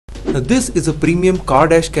This is a premium car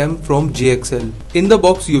dash cam from JXL. In the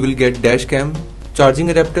box you will get dash cam,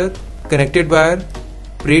 charging adapter, connected wire,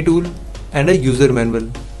 spray tool and a user manual.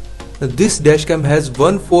 This dash cam has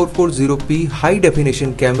 1440p high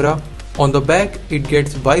definition camera. On the back it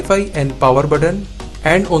gets Wi-Fi and power button,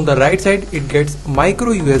 and on the right side it gets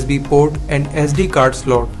micro USB port and SD card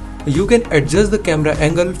slot. You can adjust the camera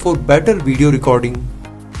angle for better video recording.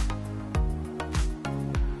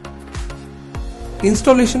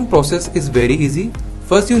 Installation process is very easy.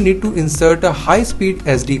 First you need to insert a high-speed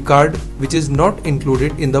SD card which is not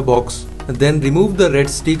included in the box. Then remove the red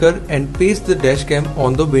sticker and paste the dash cam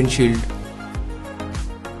on the windshield.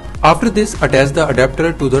 After this, attach the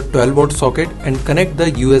adapter to the 12-volt socket and connect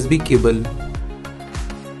the USB cable.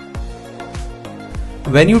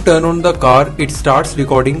 When you turn on the car, it starts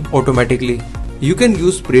recording automatically. You can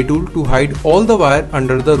use spray tool to hide all the wire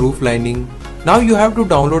under the roof lining. Now you have to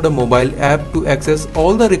download a mobile app to access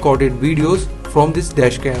all the recorded videos from this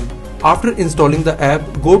dash cam. After installing the app,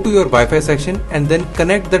 go to your Wi-Fi section and then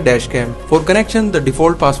connect the dash cam. For connection, the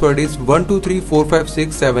default password is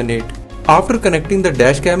 12345678. After connecting the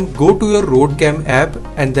dash cam, go to your road cam app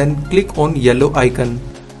and then click on yellow icon.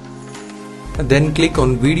 Then click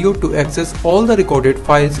on video to access all the recorded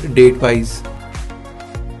files date-wise.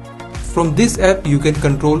 From this app you can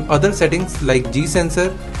control other settings like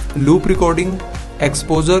G-sensor, loop recording,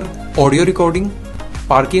 exposure, audio recording,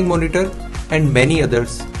 parking monitor and many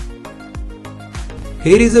others.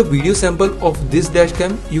 Here is a video sample of this dash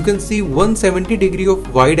cam. You can see 170 degree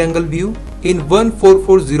of wide angle view in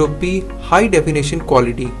 1440p high definition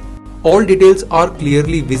quality. All details are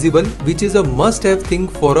clearly visible, which is a must-have thing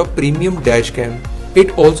for a premium dash cam.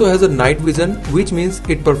 It also has a night vision, which means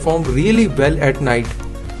it performs really well at night.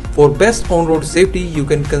 For best on-road safety, you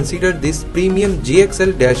can consider this premium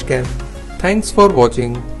JXL dash cam. Thanks for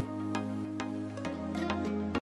watching.